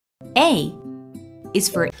A is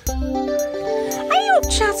for Are you up,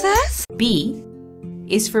 Chatters? B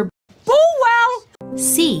is for Well.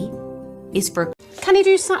 C is for Can you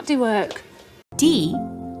do Saturday work? D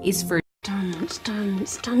is for Dance.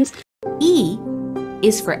 E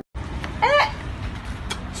is for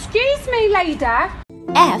Excuse me, lady.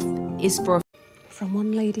 F is for From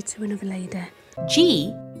one lady to another lady.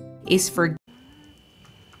 G is for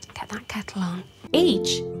Get that kettle on.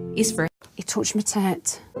 H is for You touched my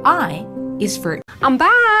tit. I is for I'm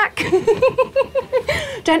back.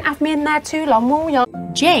 Don't have me in there too long, will you?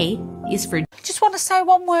 J is for Just want to say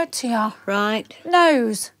one word to you. Right.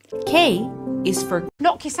 Nose. K is for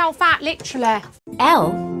Knock yourself out, literally.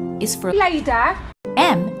 L is for Lady.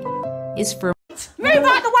 M is for Move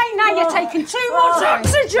out of the way now, you're taking too much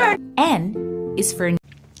oxygen. N is for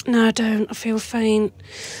No, I don't. I feel faint.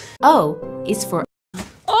 O is for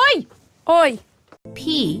Oi! Oi!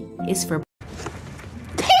 P is for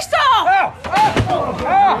Piss off!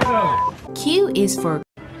 Q is for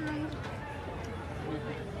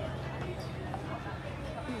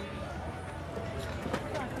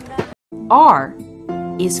R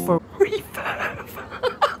is for Reverb.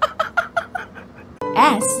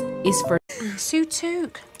 S is for Sue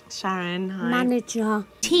Took. Sharon, hi. Manager.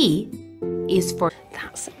 T is for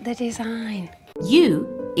That's the design.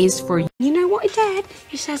 U is for You know what he did?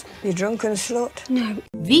 He says, You drunken slut. no.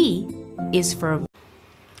 V is for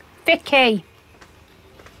Vicky.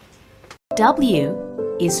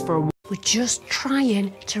 W is for We're just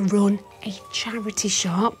trying to run a charity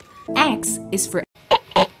shop. X is for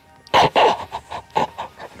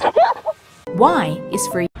Y is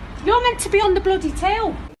for You're meant to be on the bloody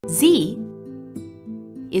till. Z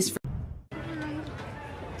is for